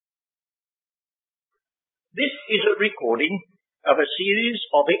This is a recording of a series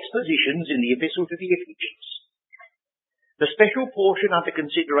of expositions in the Epistle to the Ephesians. The special portion under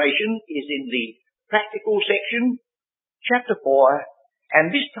consideration is in the practical section, chapter 4,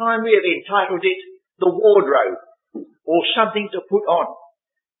 and this time we have entitled it, The Wardrobe, or Something to Put On.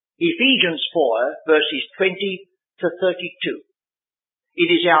 Ephesians 4, verses 20 to 32. It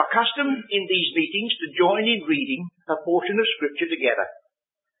is our custom in these meetings to join in reading a portion of Scripture together.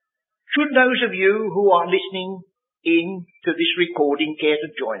 Should those of you who are listening in to this recording care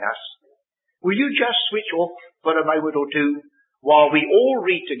to join us, will you just switch off for a moment or two while we all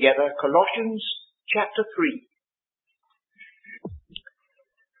read together Colossians chapter 3.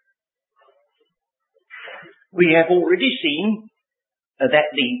 We have already seen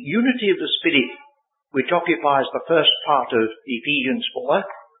that the unity of the Spirit, which occupies the first part of Ephesians 4,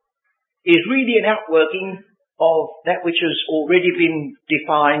 is really an outworking of that which has already been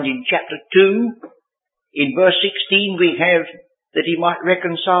defined in chapter 2. In verse 16 we have that he might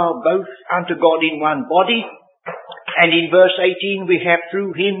reconcile both unto God in one body, and in verse 18 we have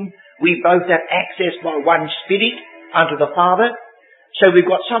through him we both have access by one Spirit unto the Father. So we've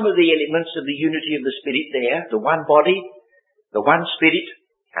got some of the elements of the unity of the Spirit there, the one body, the one Spirit,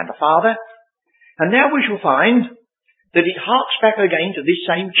 and the Father. And now we shall find that it harks back again to this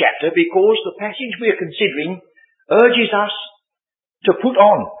same chapter, because the passage we are considering urges us to put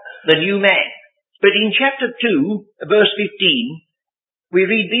on the new man. But in chapter 2, verse 15, we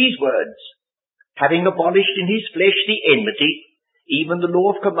read these words, having abolished in his flesh the enmity, even the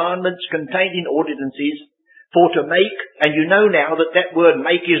law of commandments contained in ordinances, for to make, and you know now that that word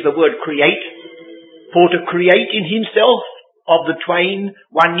make is the word create, for to create in himself of the twain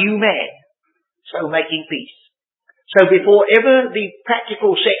one new man, so making peace. So before ever the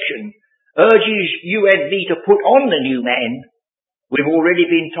practical section urges you and me to put on the new man, we've already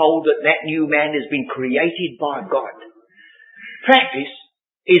been told that that new man has been created by God. Practice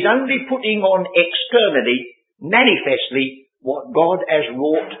is only putting on externally, manifestly, what God has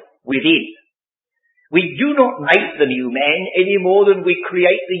wrought within. We do not make the new man any more than we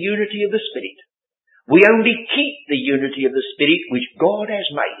create the unity of the Spirit. We only keep the unity of the Spirit which God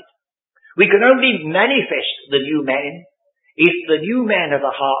has made. We can only manifest the new man if the new man of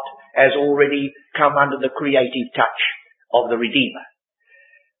the heart has already come under the creative touch of the Redeemer.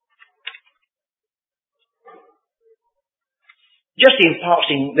 Just in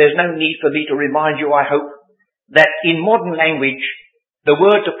passing, there's no need for me to remind you, I hope, that in modern language, the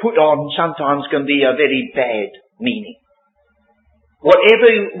word to put on sometimes can be a very bad meaning.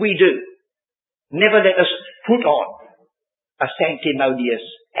 Whatever we do, never let us put on a sanctimonious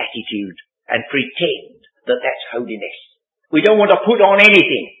attitude and pretend that that's holiness. We don't want to put on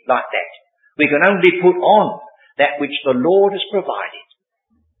anything like that. We can only put on that which the Lord has provided.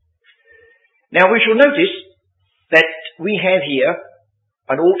 Now we shall notice that we have here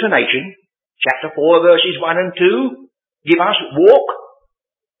an alternation. Chapter 4 verses 1 and 2 give us walk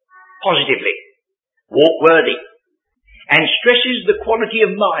positively, walk worthy, and stresses the quality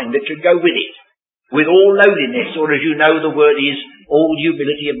of mind that should go with it, with all lowliness, or as you know the word is, all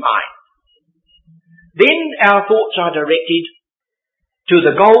humility of mind. Then our thoughts are directed to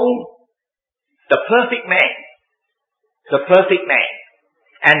the goal, the perfect man,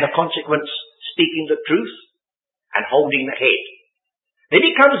 and the consequence, speaking the truth and holding the head. Then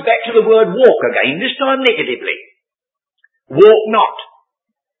it comes back to the word walk again, this time negatively. Walk not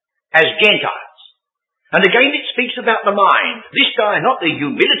as Gentiles. And again it speaks about the mind, this time not the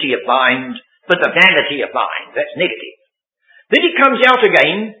humility of mind, but the vanity of mind. That's negative. Then it comes out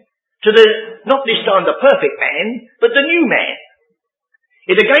again to the, not this time the perfect man, but the new man.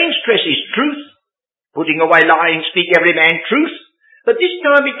 It again stresses truth, putting away lying, speak every man truth, but this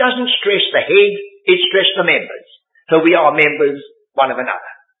time it doesn't stress the head, it stresses the members. So we are members one of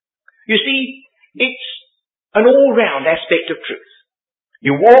another. You see, it's an all-round aspect of truth.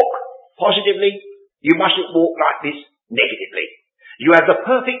 You walk positively, you mustn't walk like this negatively. You have the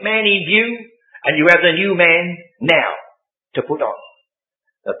perfect man in view, and you have the new man now to put on.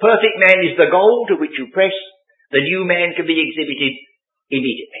 The perfect man is the goal to which you press. The new man can be exhibited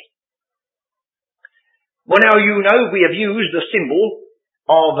immediately. Well, now you know we have used the symbol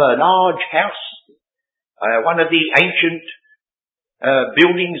of a large house, one of the ancient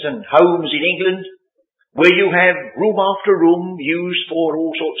buildings and homes in England, where you have room after room used for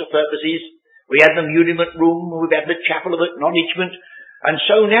all sorts of purposes. We had the muniment room, we've had the chapel of acknowledgement, and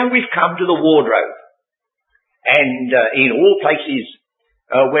so now we've come to the wardrobe. And in all places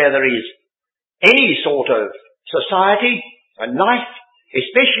where there is any sort of society and life,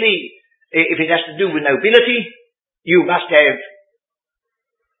 especially if it has to do with nobility, you must have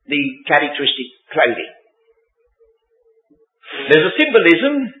the characteristic clothing. There's a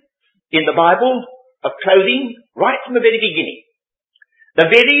symbolism in the Bible of clothing right from the very beginning. The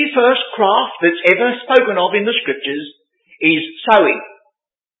very first craft that's ever spoken of in the Scriptures is sewing.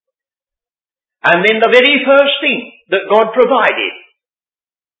 And then the very first thing that God provided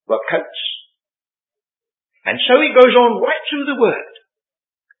were coats. And so it goes on right through the Word.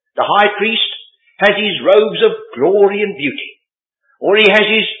 The high priest has his robes of glory and beauty, or he has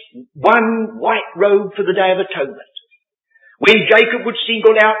his one white robe for the Day of Atonement. When Jacob would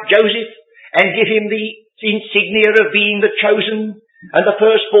single out Joseph and give him the insignia of being the chosen and the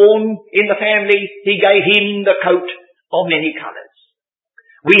firstborn in the family, he gave him the coat of many colours.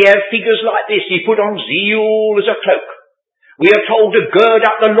 We have figures like this. He put on zeal as a cloak. We are told to gird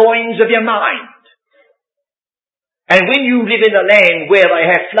up the loins of your mind. And when you live in a land where they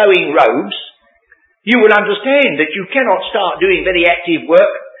have flowing robes, you will understand that you cannot start doing very active work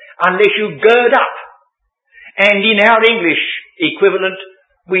unless you gird up. And in our English equivalent,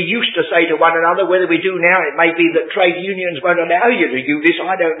 we used to say to one another, whether we do now, it may be that trade unions won't allow you to do this,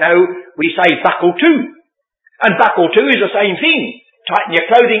 I don't know, we say buckle to. And buckle to is the same thing. Tighten your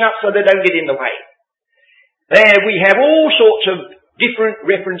clothing up so they don't get in the way. There we have all sorts of different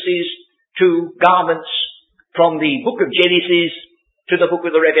references to garments from the book of Genesis to the book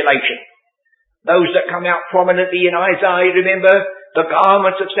of the Revelation. Those that come out prominently in Isaiah, remember, the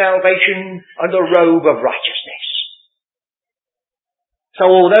garments of salvation and the robe of righteousness.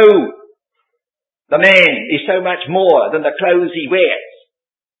 So although the man is so much more than the clothes he wears,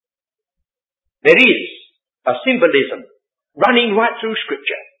 there is a symbolism running right through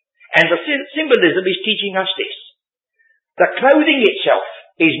Scripture. And the symbolism is teaching us this. The clothing itself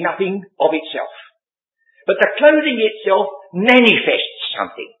is nothing of itself. But the clothing itself manifests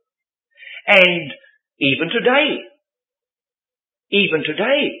something. And even today,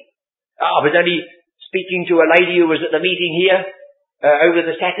 I was only speaking to a lady who was at the meeting here over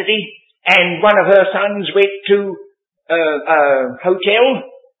the Saturday, and one of her sons went to a hotel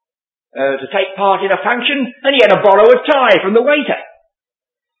to take part in a function, and he had to borrow a tie from the waiter.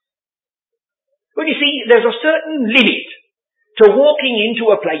 Well, you see, there's a certain limit to walking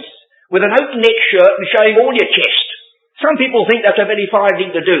into a place with an open neck shirt and showing all your chest. Some people think that's a very fine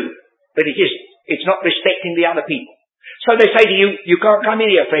thing to do, but it isn't. It's not respecting the other people. So they say to you, you can't come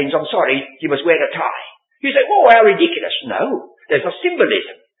in here, friends, I'm sorry, you must wear a tie. You say, oh, how ridiculous. No, there's a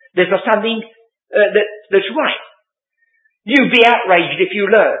symbolism. There's something that's right. You'd be outraged if you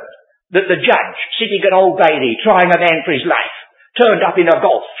learned that the judge, sitting at Old Bailey, trying a man for his life, turned up in a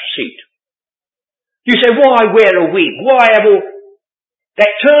golf seat. You say, why wear a wig? Why have all...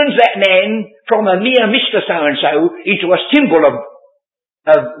 That turns that man from a mere Mr. So-and-so into a symbol of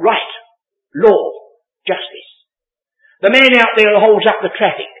right, law, justice. The man out there who holds up the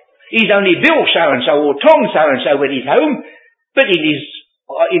traffic, he's only Bill so-and-so or Tom so-and-so when he's home, but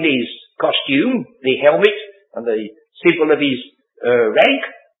in his costume, the helmet and the symbol of his rank,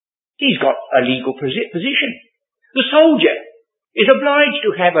 he's got a legal position. The soldier is obliged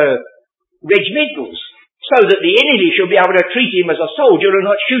to have regimentals so that the enemy shall be able to treat him as a soldier and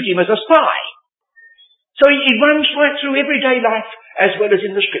not shoot him as a spy. So it runs right through everyday life as well as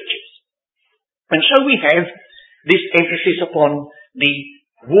in the Scriptures. And so we have this emphasis upon the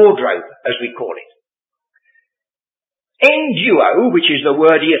wardrobe, as we call it. Enduo, which is the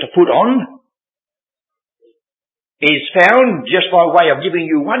word here to put on, is found, just by way of giving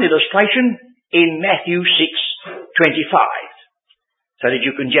you one illustration, in Matthew 6:25. So that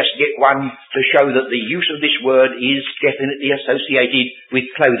you can just get one to show that the use of this word is definitely associated with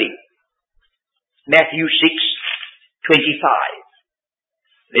clothing. Matthew 6:25.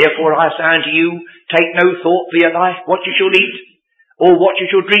 Therefore I say unto you, take no thought for your life, what you shall eat, or what you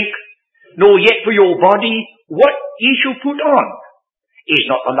shall drink, nor yet for your body, what ye shall put on. Is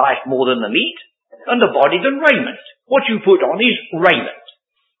not the life more than the meat, and the body than raiment? What you put on is raiment.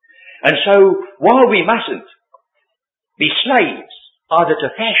 And so, while we mustn't be slaves either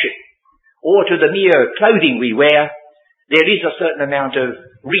to fashion or to the mere clothing we wear, there is a certain amount of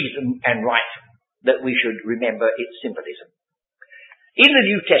reason and right that we should remember its symbolism. In the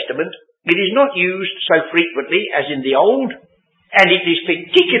New Testament, it is not used so frequently as in the Old, and it is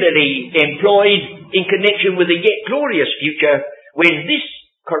particularly employed in connection with the yet glorious future when this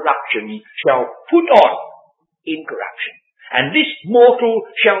corruption shall put on incorruption, and this mortal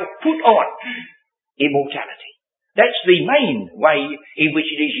shall put on immortality. That's the main way in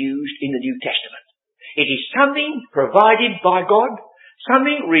which it is used in the New Testament. It is something provided by God,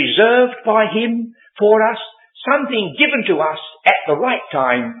 something reserved by Him for us, something given to us at the right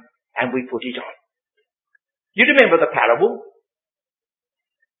time, and we put it on. You remember the parable?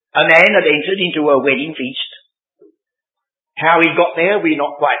 A man had entered into a wedding feast, How he got there, we're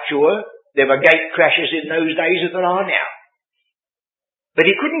not quite sure. There were gate crashes in those days as there are now. But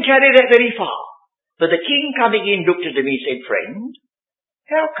he couldn't carry that very far. For the king coming in looked at him and said, "Friend,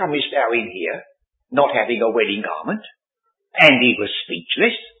 how comest thou in here, not having a wedding garment?" And he was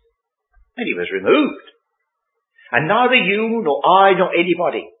speechless, and he was removed. And neither you nor I nor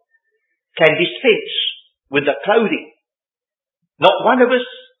anybody can dispense with the clothing. Not one of us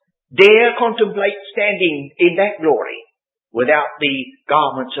dare contemplate standing in that glory without the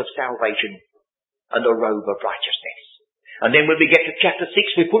garments of salvation and the robe of righteousness. And then when we get to chapter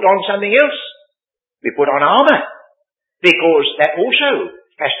 6, we put on something else. We put on armour, because that also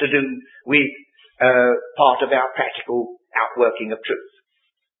has to do with part of our practical outworking of truth.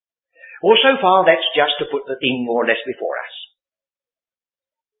 Well, so far that's just to put the thing more or less before us.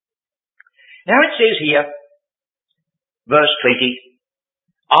 Now it says here, verse 20,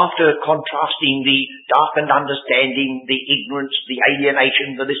 after contrasting the darkened understanding, the ignorance, the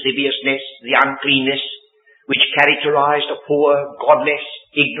alienation, the lasciviousness, the uncleanness, which characterized a poor, godless,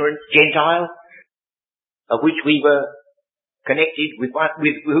 ignorant Gentile, of which we were connected, with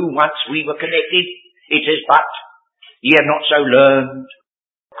whom once we were connected, it says, but ye have not so learned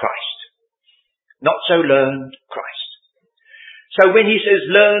Christ. Not so learned Christ. So when he says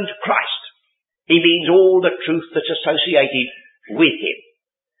learned Christ, he means all the truth that's associated with him.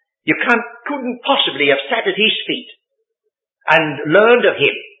 You couldn't possibly have sat at his feet and learned of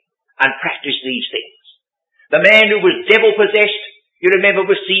him and practiced these things. The man who was devil-possessed, you remember,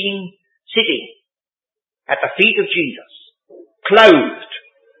 was seen sitting at the feet of Jesus, clothed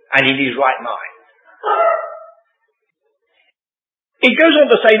and in his right mind. It goes on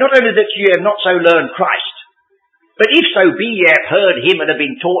to say, not only that ye have not so learned Christ, but if so be ye have heard him and have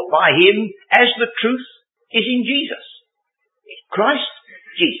been taught by him, as the truth is in Jesus. Christ,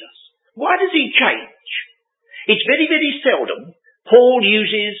 Jesus. Why does he change? It's very, very seldom Paul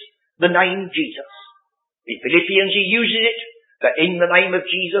uses the name Jesus. In Philippians he uses it, that in the name of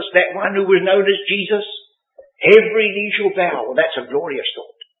Jesus, that one who was known as Jesus, every knee shall bow. Well, that's a glorious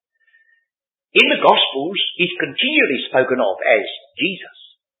thought. In the Gospels, he's continually spoken of as Jesus.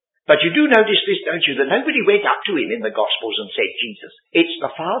 But you do notice this, don't you, that nobody went up to him in the Gospels and said Jesus. It's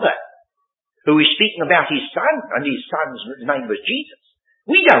the Father who is speaking about his Son, and his Son's name was Jesus.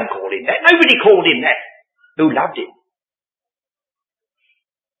 We don't call him that. Nobody called him that who loved him.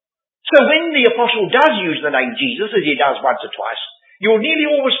 So when the apostle does use the name Jesus, as he does once or twice, you'll nearly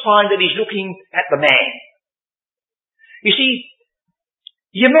always find that he's looking at the man. You see,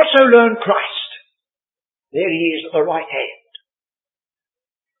 you've not so learned Christ. There he is at the right hand.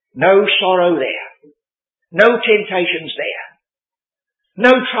 No sorrow there. No temptations there.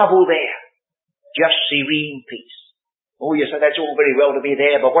 No trouble there. Just serene peace. Oh, you say that's all very well to be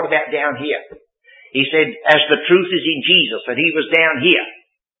there, but what about down here? He said, as the truth is in Jesus, and he was down here.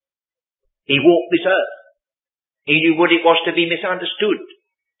 He walked this earth. He knew what it was to be misunderstood,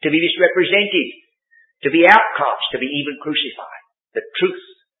 to be misrepresented, to be outcast, to be even crucified. The truth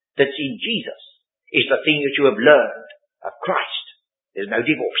that's in Jesus is the thing that you have learned of Christ. There's no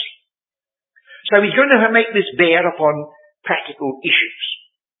divorcing. So he's going to make this bear upon practical issues.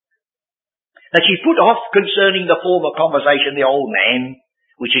 That ye put off concerning the former conversation the old man,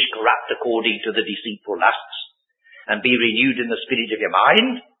 which is corrupt according to the deceitful lusts, and be renewed in the spirit of your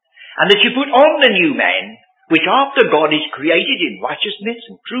mind, and that ye put on the new man, which after God is created in righteousness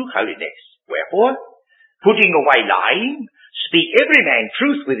and true holiness. Wherefore, putting away lying, speak every man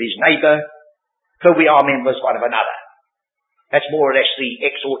truth with his neighbour, for we are members one of another. That's more or less the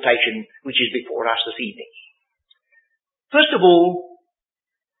exhortation which is before us this evening. First of all,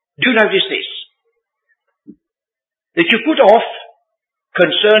 do notice this, that you put off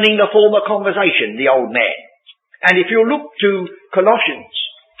concerning the former conversation, the old man. And if you look to Colossians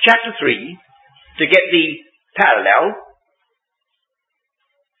chapter 3, to get the parallel,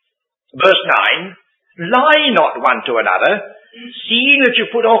 verse 9, lie not one to another, seeing that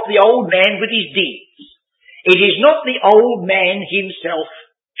you put off the old man with his deeds. It is not the old man himself,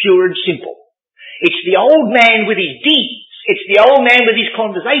 pure and simple. It's the old man with his deeds. It's the old man with his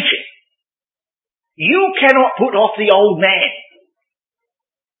conversation. You cannot put off the old man.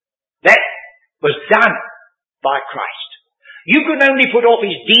 That was done by Christ. You can only put off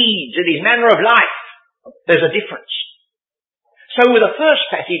his deeds and his manner of life. There's a difference. So the first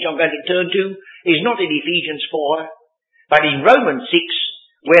passage I'm going to turn to is not in Ephesians 4, but in Romans 6,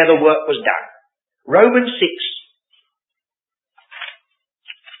 where the work was done. Romans 6.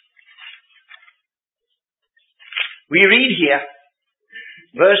 We read here,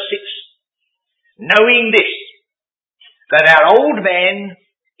 verse 6, knowing this, that our old man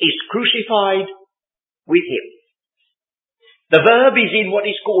is crucified with him. The verb is in what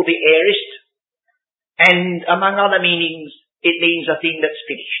is called the aorist, and among other meanings, it means a thing that's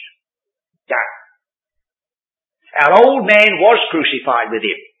finished. Done. Our old man was crucified with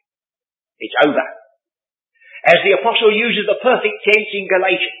him. It's over. As the apostle uses the perfect tense in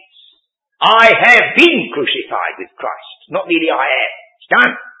Galatians, I have been crucified with Christ. Not merely I am. It's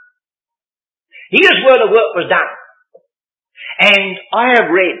done. Here's where the work was done. And I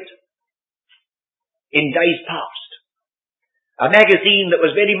have read in days past a magazine that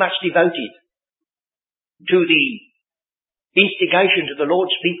was very much devoted to the instigation to the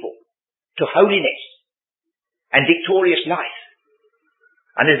Lord's people, to holiness and victorious life.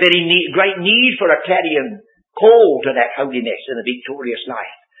 And there's great need for a clarion call to that holiness and a victorious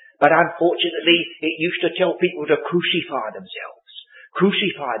life. But unfortunately, it used to tell people to crucify themselves.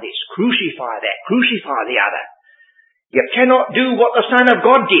 Crucify this, crucify that, crucify the other. You cannot do what the Son of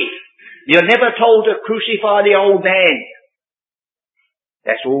God did. You're never told to crucify the old man.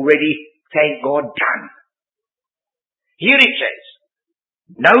 That's already, thank God, done. Here it says,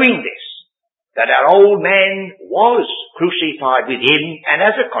 knowing this, that our old man was crucified with him, and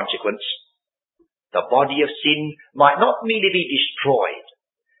as a consequence, the body of sin might not merely be destroyed.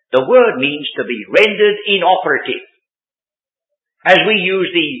 The word means to be rendered inoperative. As we use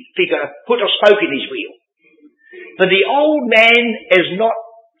the figure, put a spoke in his wheel. For the old man is not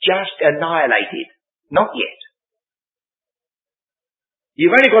just annihilated. Not yet.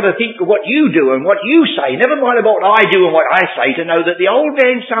 You've only got to think of what you do and what you say. Never mind about what I do and what I say, to know that the old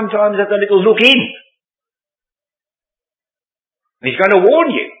man sometimes has a little look in. He's going to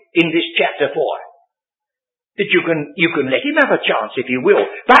warn you in this chapter 4 that you can let him have a chance if you will.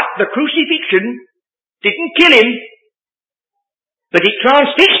 But the crucifixion didn't kill him, but it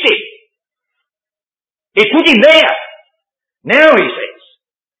transfixed him. It put him there. Now, he says,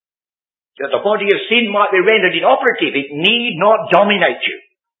 that the body of sin might be rendered inoperative. It need not dominate you,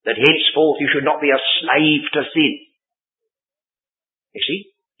 that henceforth you should not be a slave to sin. You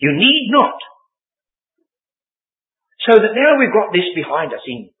see? You need not. So that now we've got this behind us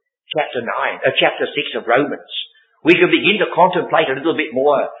in chapter 6 of Romans. We can begin to contemplate a little bit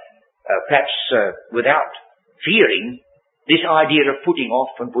more, perhaps without fearing, this idea of putting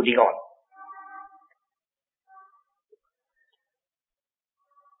off and putting on.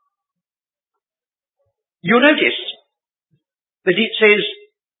 You'll notice that it says,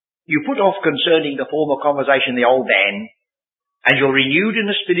 you put off concerning the former conversation the old man, and you're renewed in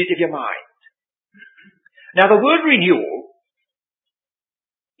the spirit of your mind. Now the word renewal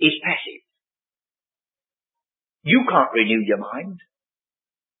is passive. You can't renew your mind.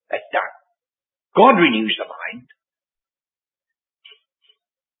 That's done. God renews the mind.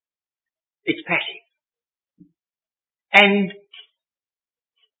 It's passive. And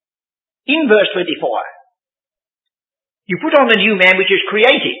in verse 24, you put on the new man which is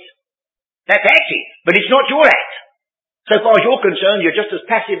created. That's active, but it's not your act. So far as you're concerned, you're just as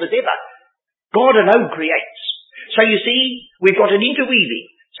passive as ever. God alone creates. So you see, we've got an interweaving.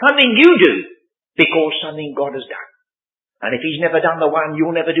 Something you do because something God has done. And if he's never done the one,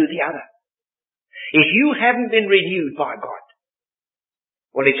 you'll never do the other. If you haven't been renewed by God,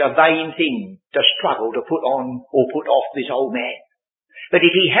 well, it's a vain thing to struggle to put on or put off this old man. But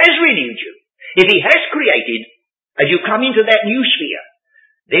if he has renewed you, if he has created, and you come into that new sphere,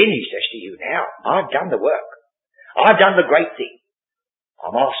 then he says to you, now, I've done the work. I've done the great thing.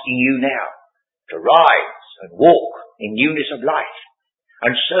 I'm asking you now to rise and walk in newness of life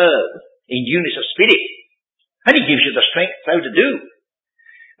and serve in newness of spirit. And he gives you the strength so to do.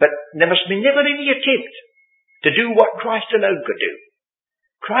 But there must be never any attempt to do what Christ alone could do.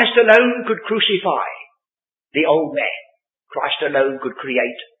 Christ alone could crucify the old man. Christ alone could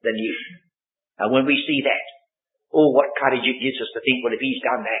create the new. And when we see that, oh, what courage it gives us to think, well, if he's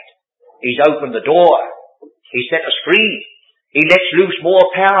done that, he's opened the door, he set us free, he lets loose more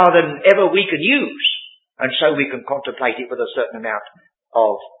power than ever we can use, and so we can contemplate it with a certain amount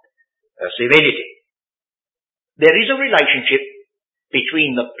of serenity. There is a relationship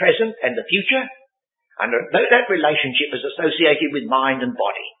between the present and the future, and that relationship is associated with mind and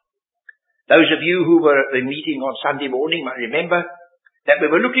body. Those of you who were at the meeting on Sunday morning might remember that we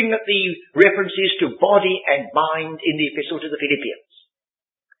were looking at the references to body and mind in the epistle to the Philippians.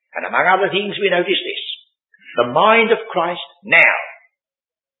 And among other things we notice this. The mind of Christ now.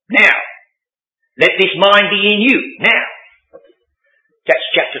 Now. Let this mind be in you now. That's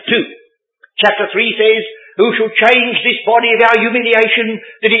chapter 2. Chapter 3 says, who shall change this body of our humiliation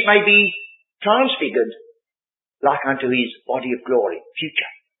that it may be transfigured like unto his body of glory.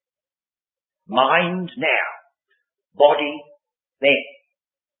 Future. Mind now. Body then.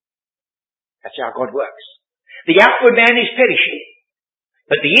 That's how God works. The outward man is perishing,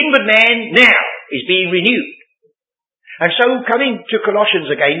 but the inward man now is being renewed. And so, coming to Colossians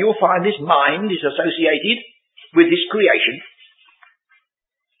again, you'll find this mind is associated with this creation.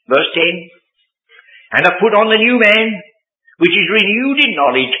 Verse 10, and have put on the new man, which is renewed in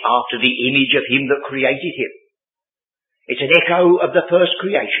knowledge after the image of him that created him. It's an echo of the first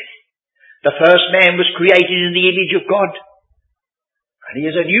creation. The first man was created in the image of God, and he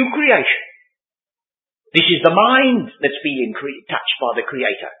is a new creation. This is the mind that's being touched by the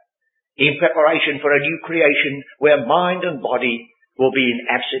Creator, in preparation for a new creation where mind and body will be in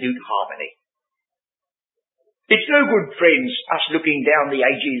absolute harmony. It's no good, friends, us looking down the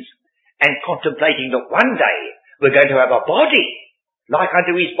ages and contemplating that one day we're going to have a body like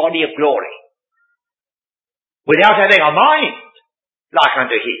unto his body of glory, without having a mind like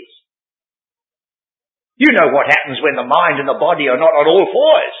unto his. You know what happens when the mind and the body are not on all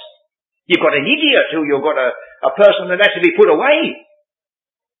fours. You've got an idiot or you've got a person that has to be put away.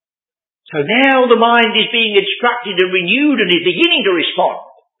 So now the mind is being instructed and renewed and is beginning to respond.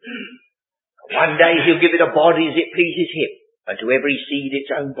 One day he'll give it a body as it pleases him, and to every seed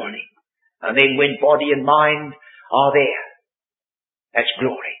its own body. And then when body and mind are there, that's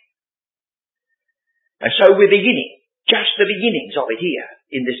glory. And so we're beginning, just the beginnings of it here,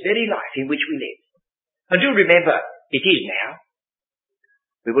 in this very life in which we live. And do remember, it is now.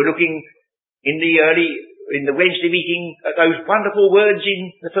 We were looking in the Wednesday meeting at those wonderful words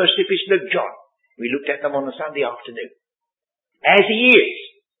in the first epistle of John. We looked at them on the Sunday afternoon. As he is,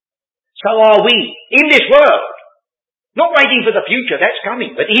 so are we in this world. Not waiting for the future, that's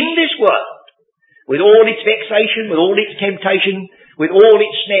coming, but in this world, with all its vexation, with all its temptation, with all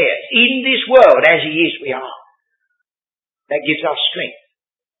its snares, in this world as he is, we are. That gives us strength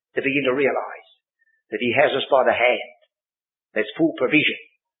to begin to realise that he has us by the hand. There's full provision,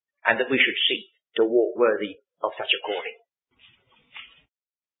 and that we should seek to walk worthy of such a calling.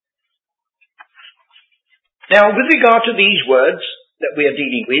 Now, with regard to these words that we are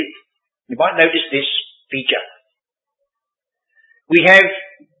dealing with, you might notice this feature. We have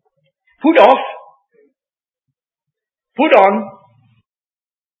put off, put on,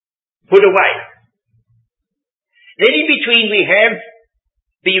 put away. Then in between we have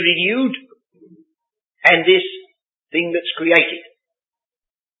be renewed and this thing that's created.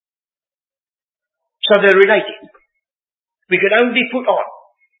 So they're related. We can only put on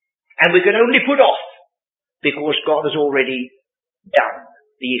and we can only put off because God has already done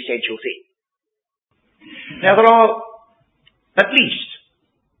the essential thing. Now there are at least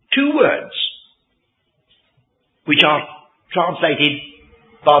two words which are translated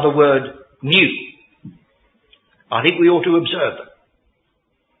by the word new. I think we ought to observe them.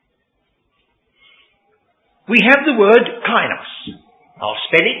 We have the word kainos. I'll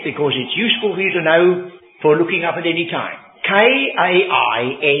spell it because it's useful for you to know for looking up at any time.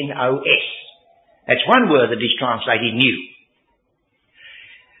 K-A-I-N-O-S. That's one word that is translated new.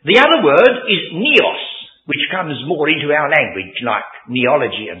 The other word is neos, which comes more into our language, like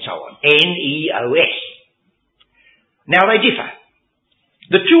neology and so on. N-E-O-S. Now they differ.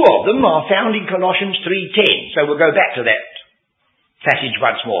 The two of them are found in Colossians 3:10, so we'll go back to that passage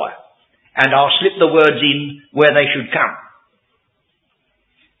once more. And I'll slip the words in where they should come.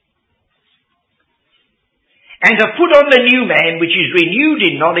 And have put on the new man, which is renewed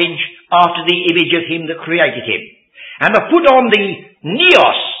in knowledge after the image of him that created him. And have put on the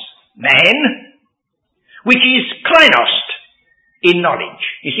neos man, which is kainos in knowledge.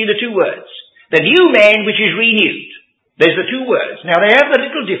 You see the two words. The new man which is renewed. There's the two words. Now they have a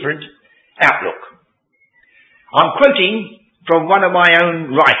little different outlook. I'm quoting from one of my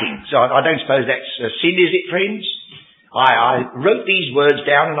own writings. I don't suppose that's a sin, is it, friends? I wrote these words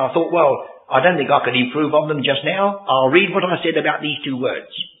down and I thought, well, I don't think I can improve on them just now. I'll read what I said about these two words.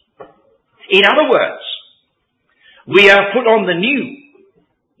 In other words, we are put on the new,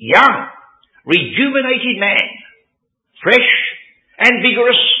 young, rejuvenated man, fresh and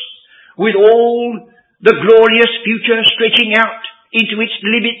vigorous, with all the glorious future stretching out into its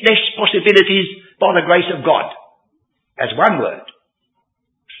limitless possibilities by the grace of God. As one word.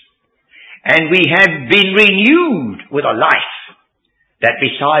 And we have been renewed with a life that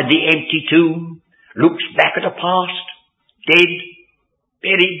beside the empty tomb looks back at a past, dead,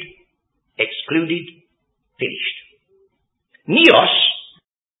 buried, excluded, finished. Neos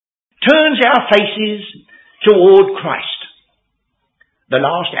turns our faces toward Christ, the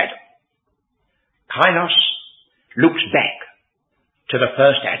last Adam. Kainos looks back to the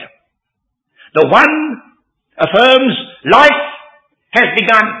first Adam. The one affirms life has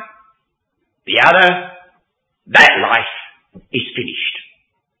begun. The other, that life is finished.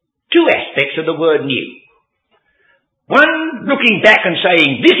 Two aspects of the word new. One looking back and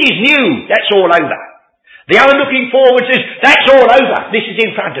saying, this is new, that's all over. The other looking forward says, that's all over, this is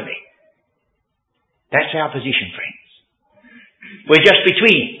in front of me. That's our position, friends. We're just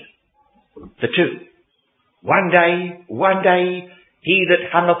between the two. One day, he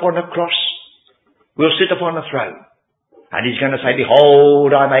that hung upon the cross will sit upon the throne. And he's going to say,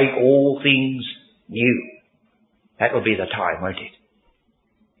 behold, I make all things new. That will be the time, won't it?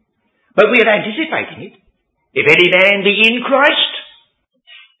 But we are anticipating it. If any man be in Christ,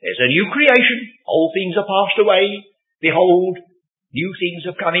 there's a new creation. Old things are passed away. Behold, new things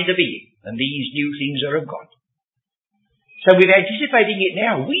have come into being. And these new things are of God. So we're anticipating it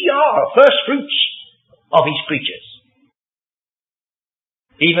now. We are first fruits of his creatures.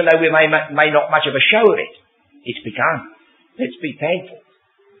 Even though we may not much of a show of it, it's begun. Let's be thankful.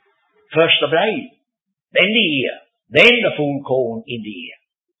 First the blade, then the ear, then the full corn in the ear.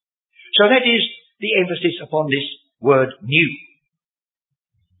 So that is the emphasis upon this word new.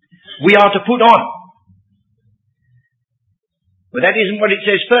 We are to put on. But that isn't what it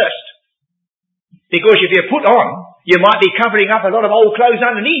says first. Because if you put on, you might be covering up a lot of old clothes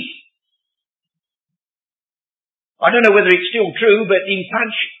underneath. I don't know whether it's still true, but in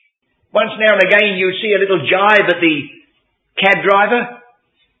Punch, once now and again you'd see a little jibe at the cab driver.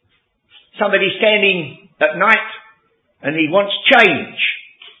 Somebody standing at night and he wants change.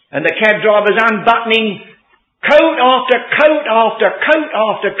 And the cab driver's unbuttoning coat after coat after coat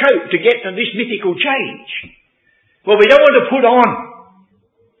after coat to get to this mythical change. Well, we don't want to put on.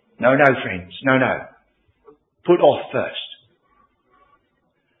 No, friends. No. Put off first.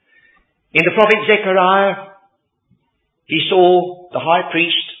 In the prophet Zechariah, he saw the high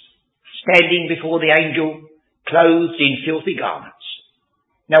priest standing before the angel, clothed in filthy garments.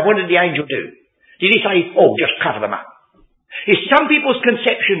 Now, what did the angel do? Did he say, just cover them up? Is some people's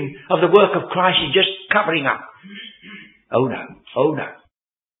conception of the work of Christ is just covering up? Oh no.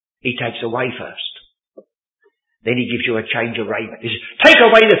 He takes away first. Then he gives you a change of raiment. He says, take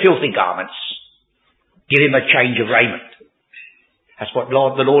away the filthy garments. Give him a change of raiment. That's what the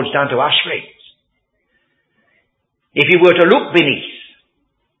Lord's done to us, friends. If you were to look beneath,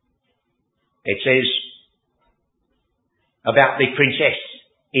 it says about the princess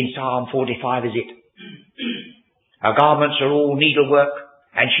in Psalm 45, is it? Her garments are all needlework,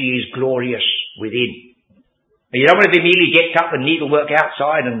 and she is glorious within. You don't want to be merely decked up and needlework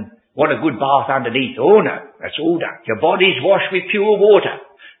outside and want a good bath underneath. Oh no, that's all done. Your body's washed with pure water,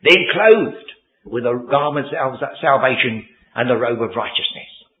 then clothed with the garments of salvation and the robe of righteousness.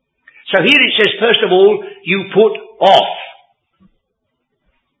 So here it says, first of all, you put off.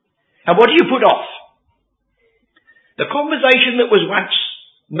 And what do you put off? The conversation that was once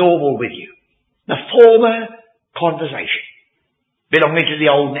normal with you. The former conversation belonging to the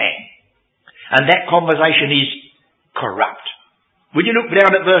old man. And that conversation is corrupt. When you look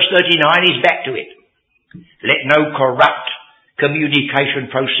down at verse 39, he's back to it. Let no corrupt communication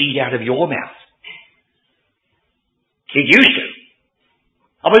proceed out of your mouth. It used to.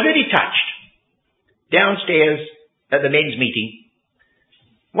 I was really touched. Downstairs at the men's meeting,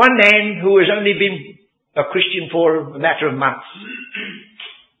 one man who has only been a Christian for a matter of months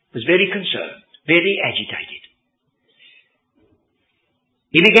was very concerned, very agitated.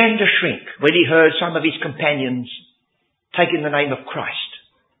 He began to shrink when he heard some of his companions taking the name of Christ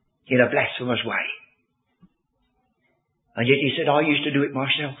in a blasphemous way. And yet he said, I used to do it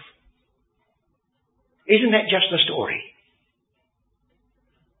myself. Isn't that just the story?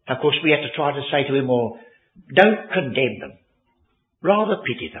 Of course, we have to try to say to him, well, don't condemn them. Rather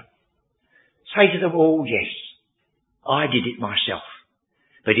pity them. Say to them, oh yes, I did it myself.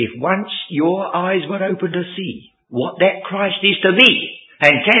 But if once your eyes were open to see what that Christ is to me,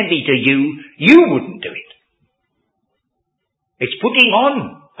 and can be to you, you wouldn't do it. It's putting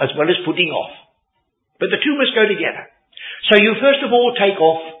on as well as putting off. But the two must go together. So you first of all take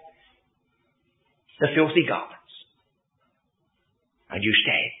off the filthy garments. And you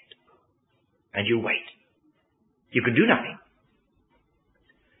stand. And you wait. You can do nothing.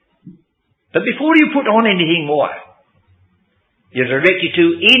 But before you put on anything more, you're directed to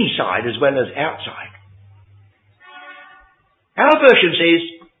inside as well as outside. Our version says,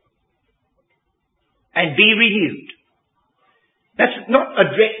 and be renewed. That's not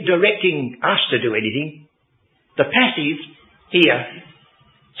directing us to do anything. The passive here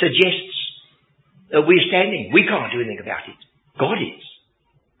suggests that we're standing. We can't do anything about it. God is.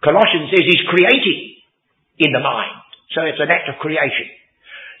 Colossians says he's creating in the mind. So it's an act of creation.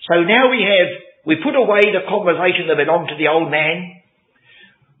 So now we put away the conversation that belonged to the old man.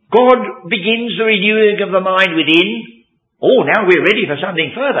 God begins the renewing of the mind within. Oh, now we're ready for something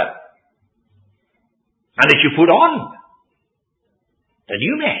further. And that you put on the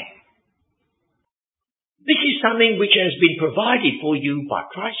new man. This is something which has been provided for you by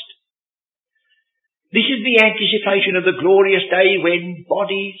Christ. This is the anticipation of the glorious day when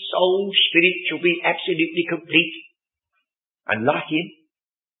body, soul, spirit shall be absolutely complete. And like him,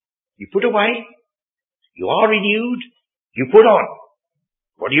 you put away, you are renewed, you put on.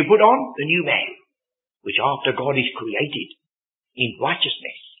 What do you put on? The new man, which after God is created in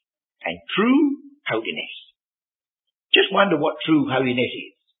righteousness and true holiness. Just wonder what true holiness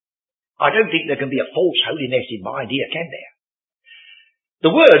is. I don't think there can be a false holiness in mind here, can there?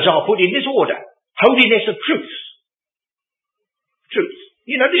 The words are put in this order. Holiness of truth. Truth.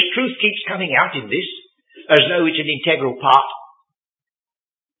 You know, this truth keeps coming out in this, as though it's an integral part.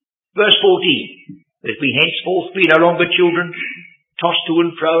 Verse 14. That we henceforth be no longer children, tossed to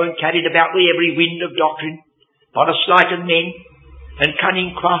and fro and carried about with every wind of doctrine, by the sleight of men, and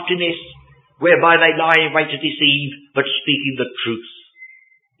cunning craftiness, whereby they lie in wait to deceive, but speaking the truth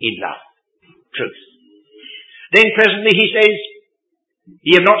in love. Truth. Then presently he says,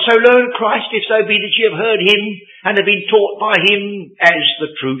 ye have not so learned Christ, if so be that ye have heard him, and have been taught by him, as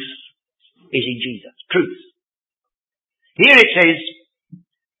the truth is in Jesus. Truth. Here it says,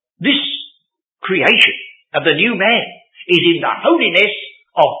 this creation of the new man is in the holiness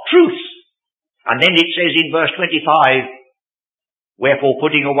of truth. And then it says in verse 25, wherefore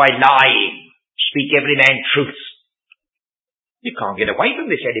putting away lying, speak every man truth. You can't get away from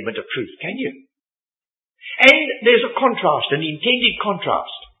this element of truth, can you? And there's a contrast, an intended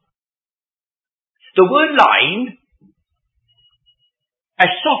contrast. The word lying has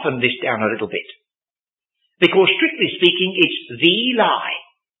softened this down a little bit. Because strictly speaking, it's the lie.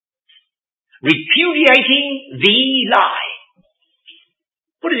 Repudiating the lie.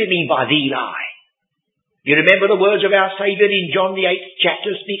 What does it mean by the lie? You remember the words of our Saviour in John the 8th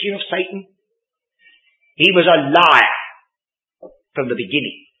chapter, speaking of Satan? He was a liar from the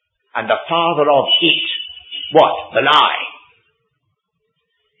beginning, and the father of it. What? The lie.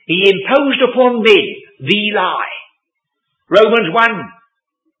 He imposed upon men the lie. Romans 1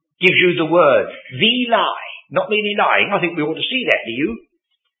 gives you the word, the lie. Not merely lying. I think we ought to see that, do you?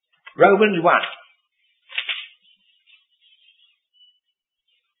 Romans 1.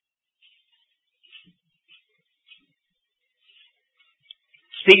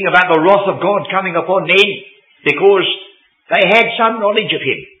 Speaking about the wrath of God coming upon men, because they had some knowledge of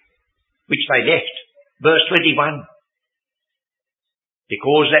him, which they left. Verse 21.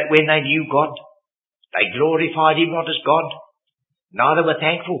 Because that when they knew God, they glorified him not as God, neither were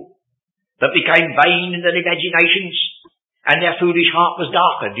thankful, but became vain in their imaginations, and their foolish heart was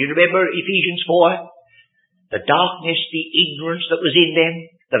darkened. Do you remember Ephesians 4? The darkness, the ignorance that was in them,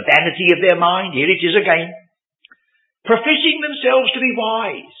 the vanity of their mind, here it is again. Professing themselves to be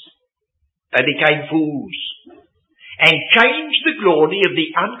wise, they became fools, and changed the glory of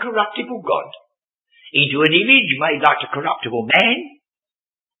the uncorruptible God into an image made like a corruptible man,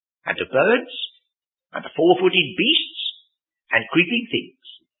 and to birds, and to four-footed beasts, and creeping things.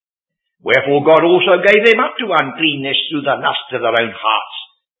 Wherefore God also gave them up to uncleanness through the lust of their own hearts.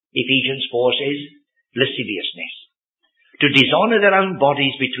 Ephesians 4 says, lasciviousness, to dishonour their own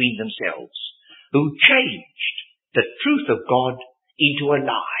bodies between themselves, who changed the truth of God into a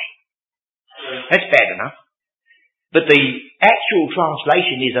lie. That's bad enough. But the actual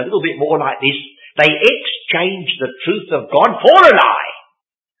translation is a little bit more like this. They exchanged the truth of God for a lie.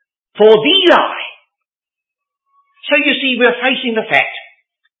 For the lie. So you see, we're facing the fact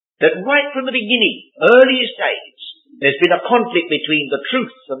that right from the beginning, earliest days, there's been a conflict between the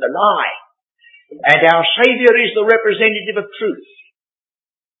truth and the lie. And our Saviour is the representative of truth.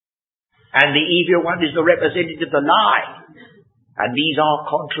 And the evil one is the representative of the lie. And these are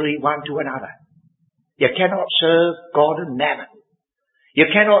contrary one to another. You cannot serve God and mammon. You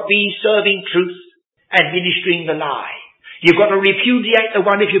cannot be serving truth and ministering the lie. You've got to repudiate the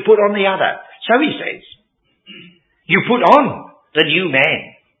one if you put on the other. So he says, you put on the new man,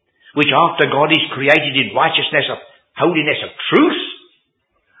 which after God is created in righteousness of holiness of truth,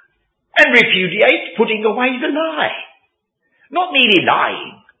 and repudiate putting away the lie. Not merely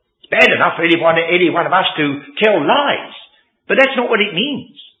lying. It's bad enough for any one of us to tell lies, but that's not what it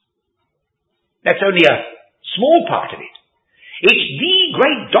means. That's only a small part of it. It's the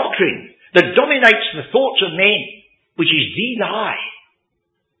great doctrine that dominates the thoughts of men, which is the lie.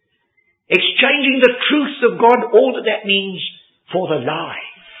 Exchanging the truth of God, all that means, for the lie.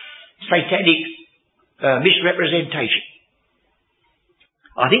 Satanic misrepresentation.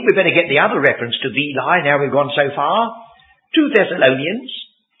 I think we better get the other reference to the lie now we've gone so far. 2 Thessalonians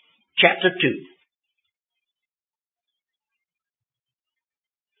chapter 2.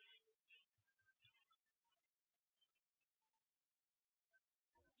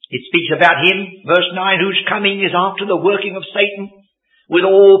 It speaks about him, verse 9, whose coming is after the working of Satan, with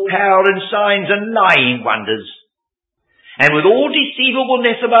all power and signs and lying wonders, and with all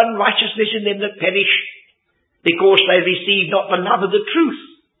deceivableness of unrighteousness in them that perish, because they receive not the love of the truth,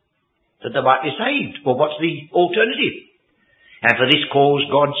 that they might be saved. Well, what's the alternative? And for this cause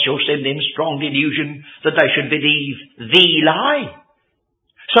God shall send them strong delusion, that they should believe the lie.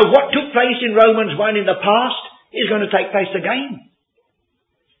 So what took place in Romans 1 in the past is going to take place again.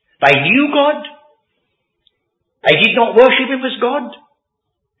 They knew God. They did not worship him as God.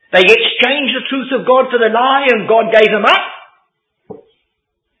 They exchanged the truth of God for the lie, and God gave them up.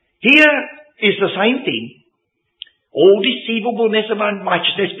 Here is the same thing. All deceivableness of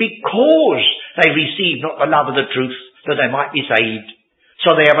unrighteousness, because they received not the love of the truth, that they might be saved.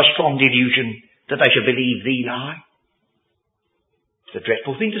 So they have a strong delusion that they should believe the lie. It's a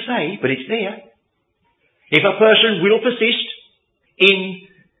dreadful thing to say, but it's there. If a person will persist in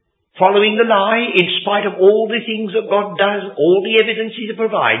following the lie, in spite of all the things that God does, all the evidence he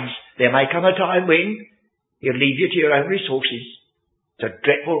provides, there may come a time when he'll leave you to your own resources. It's a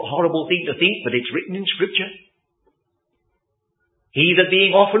dreadful, horrible thing to think, but it's written in Scripture. He that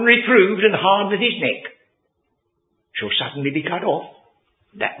being often reproved and hardeneth his neck shall suddenly be cut off,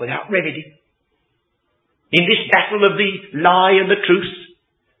 that without remedy. In this battle of the lie and the truth,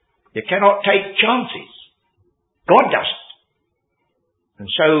 you cannot take chances. God doesn't. And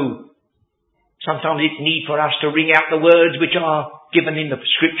so, sometimes it's need for us to ring out the words which are given in the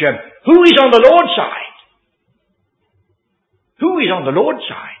Scripture. Who is on the Lord's side? Who is on the Lord's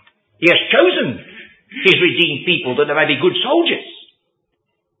side? He has chosen his redeemed people that they may be good soldiers.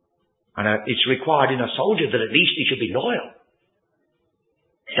 And it's required in a soldier that at least he should be loyal.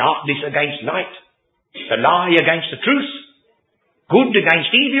 Darkness against light. The lie against the truth. Good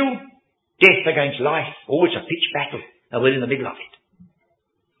against evil. Death against life. Oh, it's a pitched battle. And we're in the middle of it.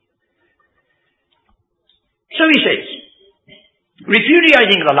 So he says,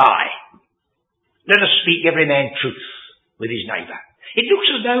 repudiating the lie, let us speak every man truth with his neighbour. It looks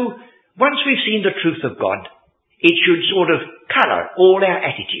as though once we've seen the truth of God, it should sort of colour all our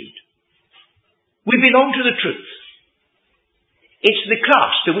attitude. We belong to the truth. It's the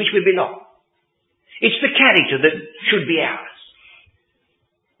class to which we belong. It's the character that should be ours.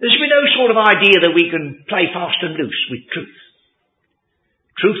 There should be no sort of idea that we can play fast and loose with truth.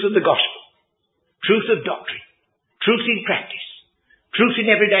 Truth of the gospel. Truth of doctrine. Truth in practice. Truth in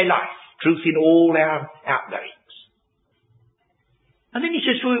everyday life. Truth in all our outgoings. And then he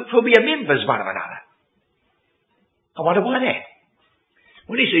says, for we are members one of another. I wonder why that.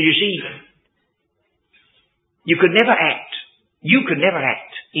 Well, he says, you see, you can never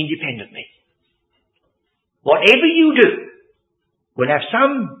act independently. Whatever you do will have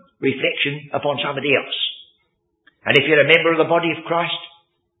some reflection upon somebody else. And if you're a member of the body of Christ,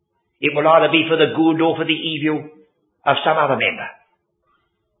 it will either be for the good or for the evil of some other member.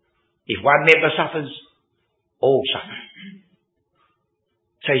 If one member suffers, all suffer.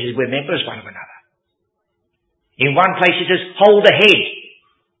 So he says, we're members one of another. In one place it says, hold the head.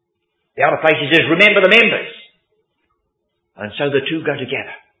 The other place it says, remember the members. And so the two go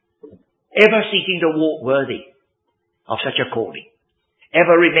together. Ever seeking to walk worthy of such a calling.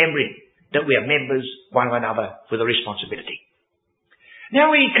 Ever remembering that we are members one of another with a responsibility.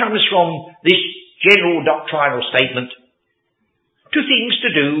 Now he comes from this general doctrinal statement to things to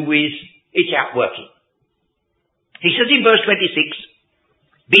do with its outworking. He says in verse 26,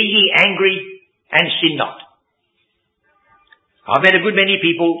 be ye angry and sin not. I've met a good many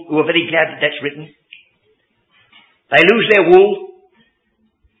people who are very glad that that's written. They lose their wool.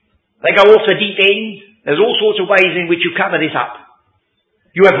 They go off the deep end. There's all sorts of ways in which you cover this up.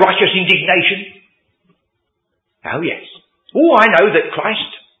 You have righteous indignation. Oh yes. Oh, I know that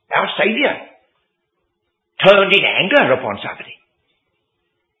Christ, our Saviour, turned in anger upon somebody.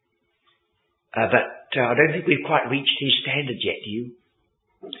 But I don't think we've quite reached his standards yet, do you?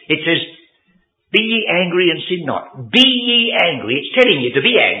 It says, be ye angry and sin not. Be ye angry. It's telling you to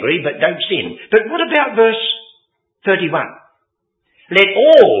be angry, but don't sin. But what about verse 31? Let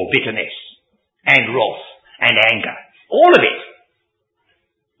all bitterness and wrath and anger, all of it.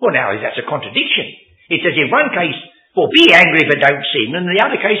 Well, now, that's a contradiction. It says in one case, well, be angry but don't sin, and in the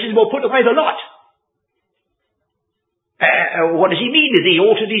other cases, well, put away the lot. What does he mean? Has he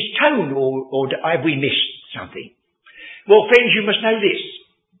altered his tone, or have we missed something? Well, friends, you must know this,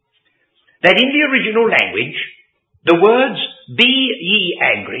 that in the original language, the words, be ye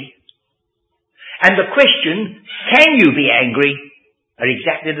angry, and the question, can you be angry, are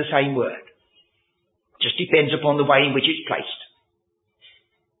exactly the same word. Just depends upon the way in which it's placed.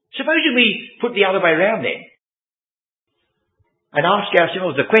 Supposing we put the other way around then. and ask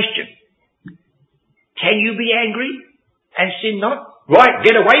ourselves the question, can you be angry and sin not? Right,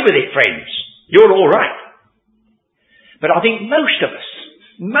 get away with it, friends. You're all right. But I think most of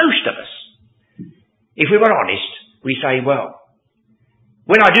us, if we were honest, we say, well,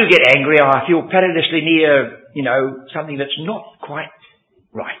 when I do get angry, I feel perilously near, something that's not quite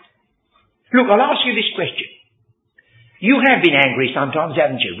right. Look, I'll ask you this question. You have been angry sometimes,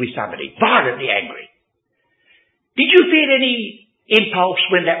 haven't you, with somebody? Violently angry. Did you feel any impulse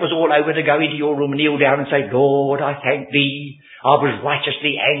when that was all over to go into your room, kneel down and say, Lord, I thank thee, I was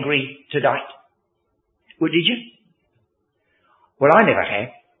righteously angry tonight? Well, did you? Well, I never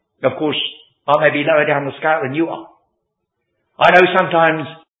have. Of course, I may be lower down the scale than you are. I know sometimes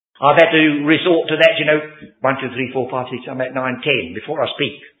I've had to resort to that, 1, 2, 3, 4, 5, 6, I'm at 9, 10 before I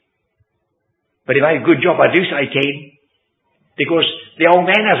speak. But if I do a good job, I do say 10, because the old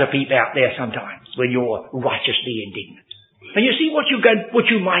man has a peep out there sometimes when you're righteously indignant. And you see what you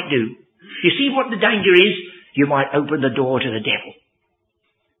might do. You see what the danger is? You might open the door to the devil.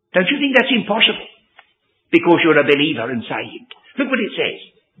 Don't you think that's impossible? Because you're a believer and saved. Look what it says.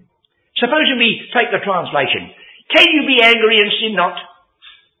 Supposing we take the translation, can you be angry and sin not?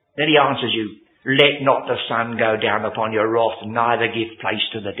 Then he answers you, let not the sun go down upon your wrath, neither give place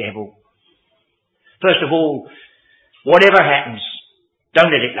to the devil. First of all, whatever happens,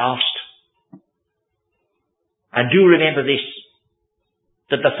 don't let it last. And do remember this,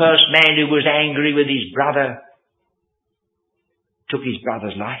 that the first man who was angry with his brother took his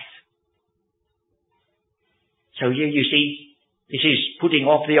brother's life. So here you see, this is putting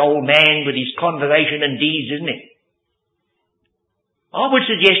off the old man with his conversation and deeds, isn't it? I would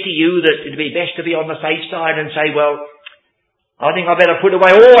suggest to you that it would be best to be on the safe side and say, well, I think I better put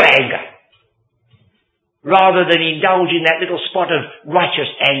away all anger, rather than indulge in that little spot of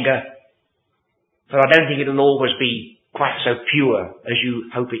righteous anger. But I don't think it'll always be quite so pure as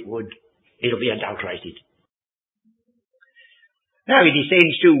you hope it would. It'll be adulterated. Now he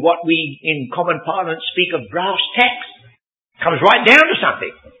descends to what we in common parlance speak of brass tacks. Comes right down to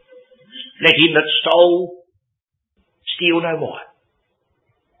something. Let him that stole steal no more.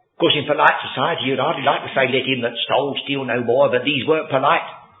 Of course, in polite society, you'd hardly like to say, let him that stole steal no more, but these weren't polite.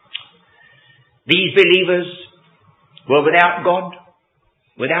 These believers were without God,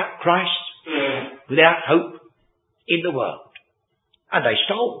 without Christ, without hope in the world. And they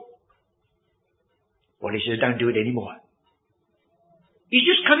stole. Well, he says, don't do it anymore. He's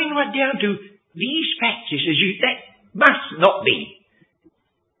just coming right down to these facts. He says, that must not be.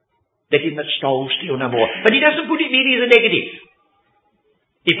 Let him that stole steal no more. But he doesn't put it merely as a negative.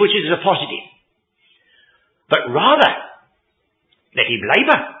 He puts it as a positive. But rather, let him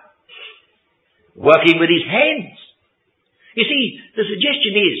labour, working with his hands. You see, the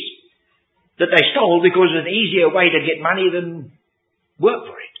suggestion is that they stole because it's an easier way to get money than work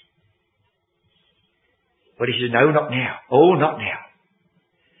for it. But he says, no, not now. Oh, not now.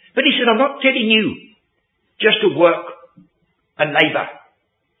 But he said, I'm not telling you just to work and labour,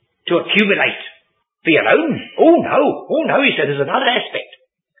 to accumulate for your own. Oh no, he said, there's another aspect.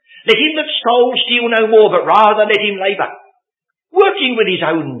 Let him that stole steal no more, but rather let him labour, working with his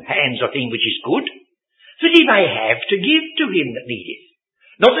own hands a thing which is good, that he may have to give to him that needeth.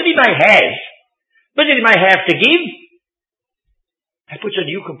 Not that he may have, but that he may have to give. That puts a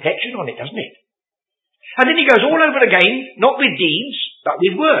new complexion on it, doesn't it? And then he goes all over again, not with deeds, but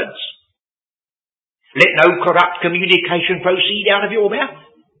with words. Let no corrupt communication proceed out of your mouth.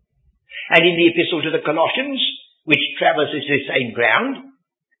 And in the epistle to the Colossians, which traverses the same ground,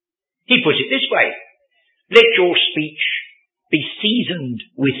 he puts it this way. Let your speech be seasoned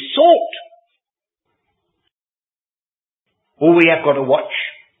with salt. Oh, we have got to watch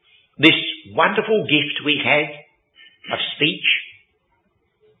this wonderful gift we have of speech.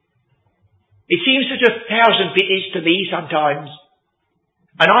 It seems such 1,000 pities to me sometimes.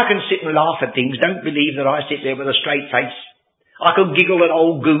 And I can sit and laugh at things. Don't believe that I sit there with a straight face. I can giggle at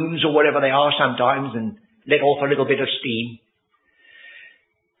old goons or whatever they are sometimes and let off a little bit of steam.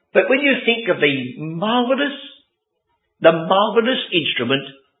 But when you think of the marvellous instrument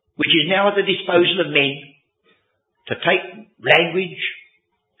which is now at the disposal of men to take language,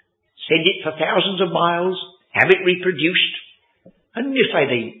 send it for thousands of miles, have it reproduced, and you say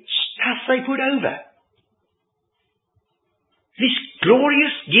the stuff they put over. This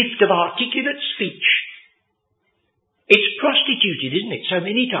glorious gift of articulate speech. It's prostituted, isn't it, so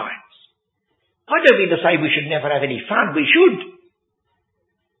many times. I don't mean to say we should never have any fun. We should.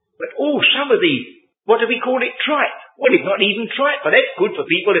 But some of the, what do we call it, tripe? Well, it's not even tripe, but that's good for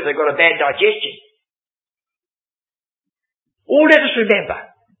people if they've got a bad digestion. Let us remember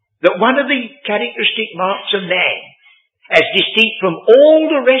that one of the characteristic marks of man, as distinct from all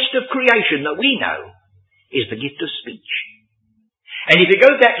the rest of creation that we know, is the gift of speech. And if you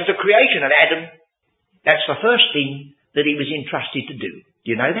go back to the creation of Adam, that's the first thing that he was entrusted to do. Do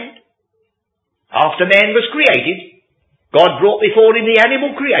you know that? After man was created, God brought before him the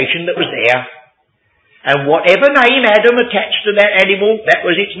animal creation that was there, and whatever name Adam attached to that animal, that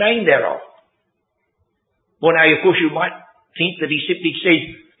was its name thereof. Well, now, of course, you might think that he simply said,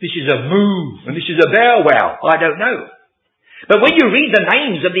 this is a moo, and this is a bow wow. I don't know. But when you read the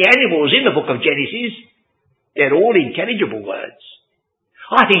names of the animals in the book of Genesis, they're all intelligible words.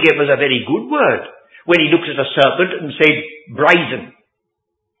 I think it was a very good word when he looked at a serpent and said, brazen.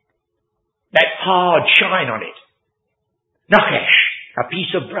 That hard shine on it. Nachash, a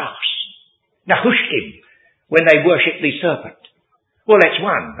piece of brass. Nahushkim, when they worship the serpent. Well, that's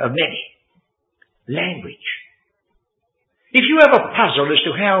one of many. Language. If you have a puzzle as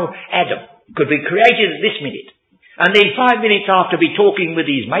to how Adam could be created at this minute, and then 5 minutes after be talking with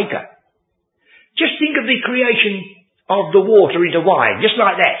his maker, just think of the creation of the water into wine, just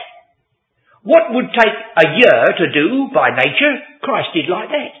like that. What would take a year to do by nature, Christ did like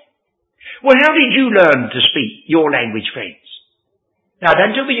that. Well, how did you learn to speak your language, friends? Now,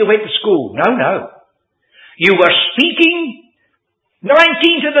 don't tell me you went to school. No. You were speaking 19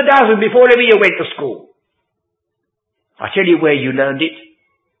 to the dozen before ever you went to school. I tell you where you learned it.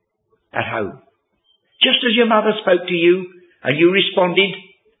 At home. Just as your mother spoke to you and you responded,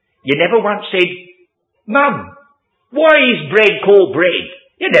 you never once said, Mum, why is bread called bread?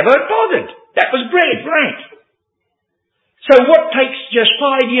 You never bothered. That was bread, right? So what takes just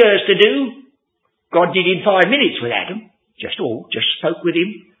 5 years to do, God did in 5 minutes with Adam. Just spoke with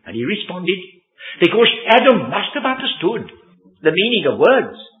him, and he responded. Because Adam must have understood the meaning of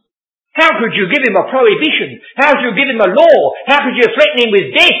words. How could you give him a prohibition? How could you give him a law? How could you threaten him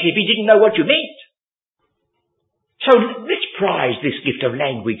with death if he didn't know what you meant? So let's prize this gift of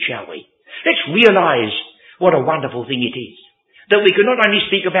language, shall we? Let's realize what a wonderful thing it is. That we can not only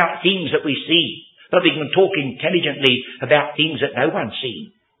speak about things that we see, but we can talk intelligently about things that no one's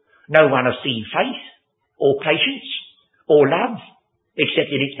seen. No one has seen faith, or patience, or love, except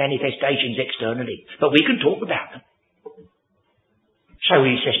in its manifestations externally. But we can talk about them. So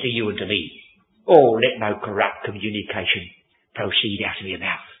he says to you and to me, oh, let no corrupt communication proceed out of your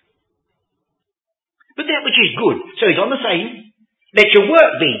mouth. But that which is good. So he's on the same. Let your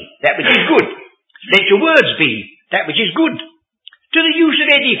work be that which is good. Let your words be that which is good. To the use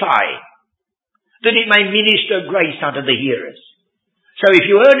and edify, that it may minister grace unto the hearers. So if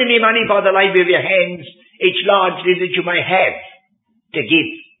you earn any money by the labour of your hands, it's largely that you may have to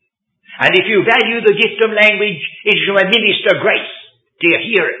give. And if you value the gift of language, it shall minister grace to your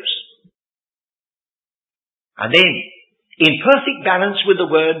hearers. And then, in perfect balance with the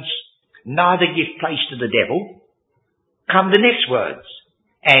words, neither give place to the devil, come the next words,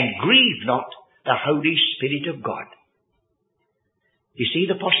 and grieve not the Holy Spirit of God. You see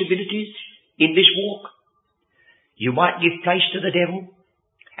the possibilities in this walk? You might give place to the devil,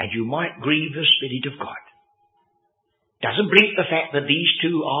 and you might grieve the Spirit of God. Doesn't blink the fact that these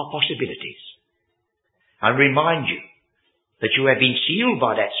two are possibilities. And remind you that you have been sealed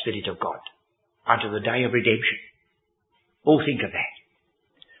by that Spirit of God unto the day of redemption. Oh, think of that.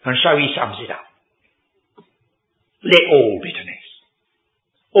 And so he sums it up. Let all bitterness.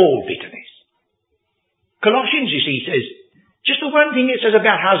 Colossians, you see, says, just the one thing it says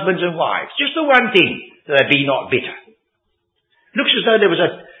about husbands and wives, just the one thing, that they be not bitter. Looks as though there was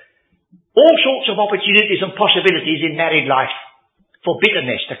all sorts of opportunities and possibilities in married life for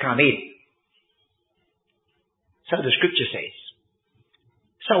bitterness to come in. So the scripture says.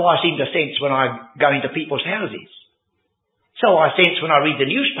 So I seem to sense when I go into people's houses. So I sense when I read the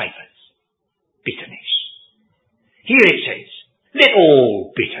newspapers. Bitterness. Here it says, let all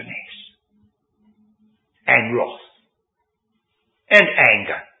bitterness and wrath and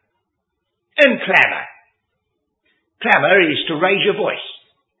anger and clamour. Clamour is to raise your voice.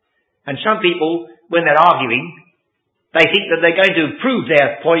 And some people, when they're arguing, they think that they're going to prove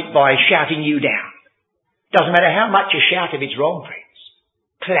their point by shouting you down. Doesn't matter how much you shout if it's wrong, friends.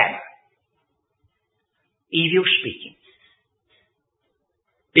 Clamour. Evil speaking.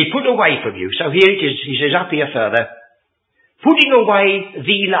 Be put away from you. So here it is, he says up here further, putting away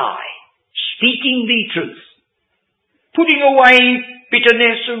the lie, speaking the truth. Putting away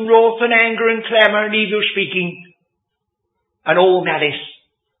bitterness and wrath and anger and clamour and evil speaking and all malice.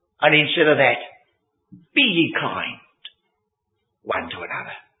 And instead of that, be ye kind one to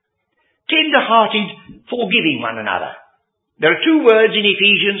another. Tender-hearted, forgiving one another. There are two words in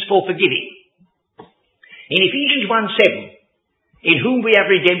Ephesians for forgiving. In Ephesians 1:7, in whom we have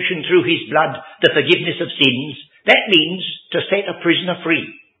redemption through his blood, the forgiveness of sins, That means to set a prisoner free.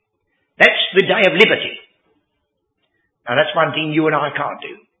 That's the day of liberty. Now that's one thing you and I can't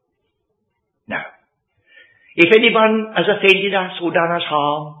do. No. If anyone has offended us or done us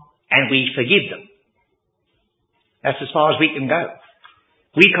harm, and we forgive them, that's as far as we can go.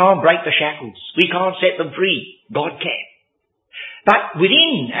 We can't break the shackles. We can't set them free. God can. But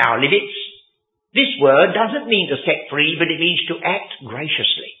within our limits, this word doesn't mean to set free, but it means to act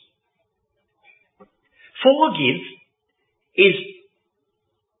graciously. Forgive is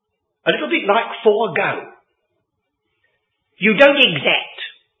a little bit like forego. You don't exact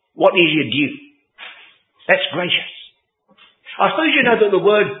what is your due. That's gracious. I suppose you know that the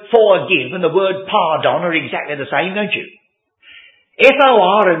word forgive and the word pardon are exactly the same, don't you?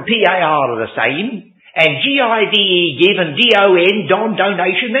 F-O-R and P-A-R are the same, and G-I-V-E, give, and D-O-N, don,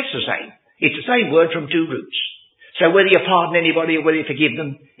 donation, that's the same. It's the same word from two roots. So whether you pardon anybody or whether you forgive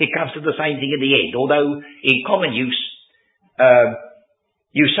them, it comes to the same thing in the end. Although in common use,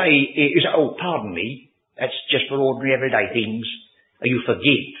 you say, oh, pardon me, that's just for ordinary everyday things. You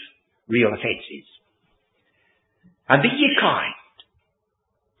forgive real offences. And be ye kind.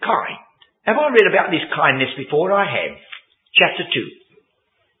 Kind. Have I read about this kindness before? I have. Chapter 2.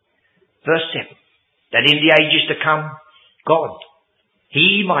 Verse 7. That in the ages to come, God,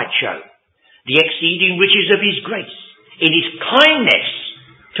 He might show the exceeding riches of His grace in His kindness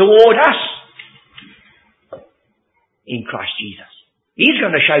toward us in Christ Jesus. He's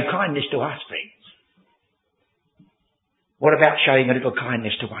going to show kindness to us, friends. What about showing a little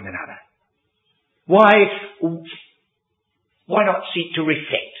kindness to one another? Why not seek to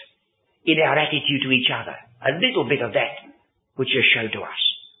reflect in our attitude to each other a little bit of that which is shown to us?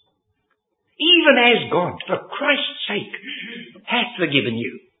 Even as God, for Christ's sake, hath forgiven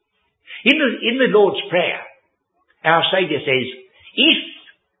you. In the Lord's Prayer, our Saviour says, if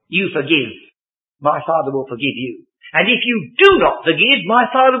you forgive, my Father will forgive you. And if you do not forgive, my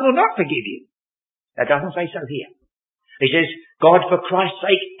Father will not forgive you. That doesn't say so here. It says, God for Christ's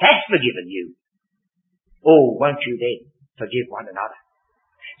sake hath forgiven you. Oh, won't you then forgive one another?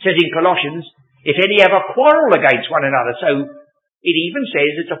 It says in Colossians, if any have a quarrel against one another. So it even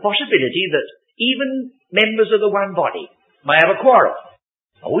says it's a possibility that even members of the one body may have a quarrel.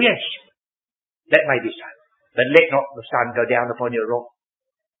 Oh yes, that may be so. But let not the sun go down upon your wrath.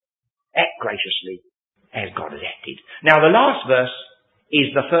 Act graciously as God has acted. Now the last verse is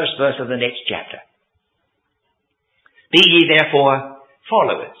the first verse of the next chapter. Be ye therefore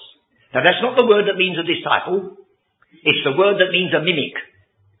followers. Now that's not the word that means a disciple. It's the word that means a mimic.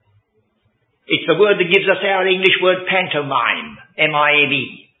 It's the word that gives us our English word pantomime.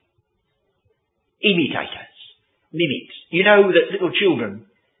 M-I-M-E. Imitators. Mimics. You know that little children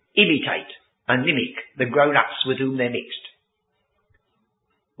imitate and mimic the grown-ups with whom they're mixed.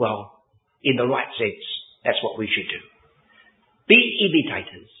 Well, in the right sense, that's what we should do. Be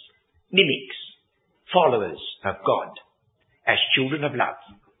imitators, mimics, followers of God as children of love.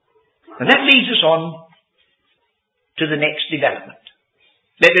 And that leads us on to the next development.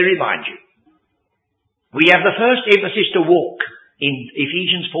 Let me remind you. We have the first emphasis to walk in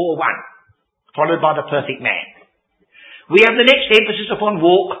Ephesians 4:1, followed by the perfect man. We have the next emphasis upon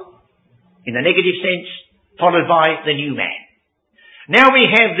walk, in the negative sense, followed by the new man. Now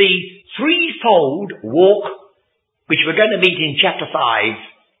we have the threefold walk, which we're going to meet in chapter 5,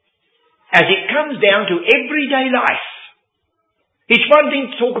 as it comes down to everyday life. It's one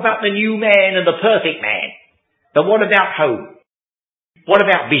thing to talk about the new man and the perfect man, but what about home? What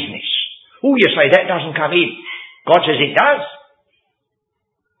about business? Oh, you say that doesn't come in. God says it does.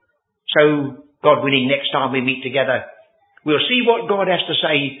 So, God willing, next time we meet together, we'll see what God has to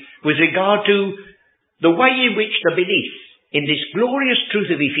say with regard to the way in which the belief in this glorious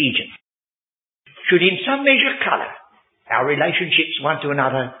truth of Ephesians should in some measure colour our relationships one to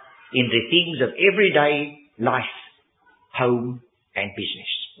another in the things of everyday life, home and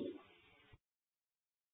business.